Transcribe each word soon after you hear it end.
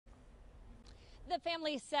The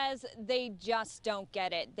family says they just don't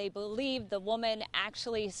get it. They believe the woman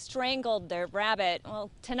actually strangled their rabbit.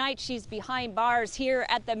 Well, tonight she's behind bars here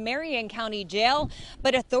at the Marion County Jail,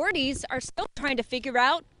 but authorities are still trying to figure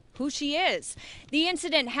out who she is. The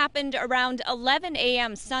incident happened around 11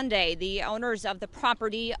 a.m. Sunday. The owners of the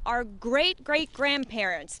property are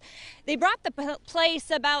great-great-grandparents. They bought the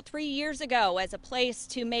place about 3 years ago as a place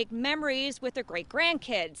to make memories with their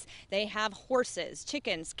great-grandkids. They have horses,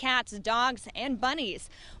 chickens, cats, dogs, and bunnies.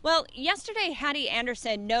 Well, yesterday, Hattie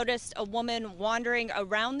Anderson noticed a woman wandering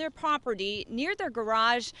around their property near their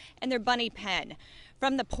garage and their bunny pen.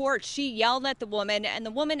 From the porch, she yelled at the woman, and the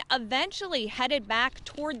woman eventually headed back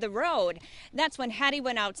toward the road. That's when Hattie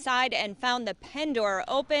went outside and found the pen door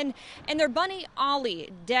open and their bunny Ollie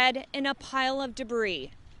dead in a pile of debris.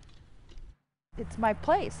 It's my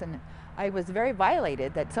place, and I was very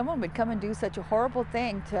violated that someone would come and do such a horrible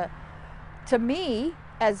thing to me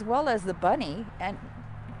as well as the bunny, and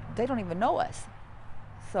they don't even know us.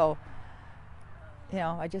 So,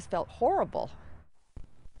 I just felt horrible.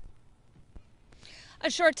 A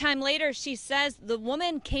short time later, she says the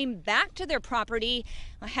woman came back to their property.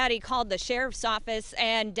 Hattie called the sheriff's office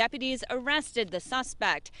and deputies arrested the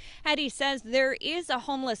suspect. Hattie says there is a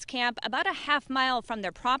homeless camp about a half-mile from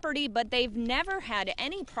their property, but they've never had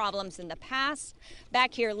any problems in the past.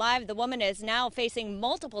 Back here live, the woman is now facing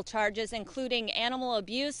multiple charges, including animal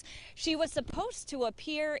abuse. She was supposed to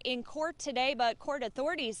appear in court today, but court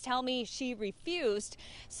authorities tell me she refused.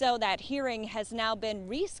 So that hearing has now been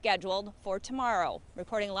rescheduled for tomorrow.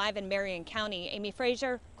 Reporting live in Marion County, Amy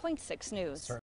Frazier, KOIN 6 News.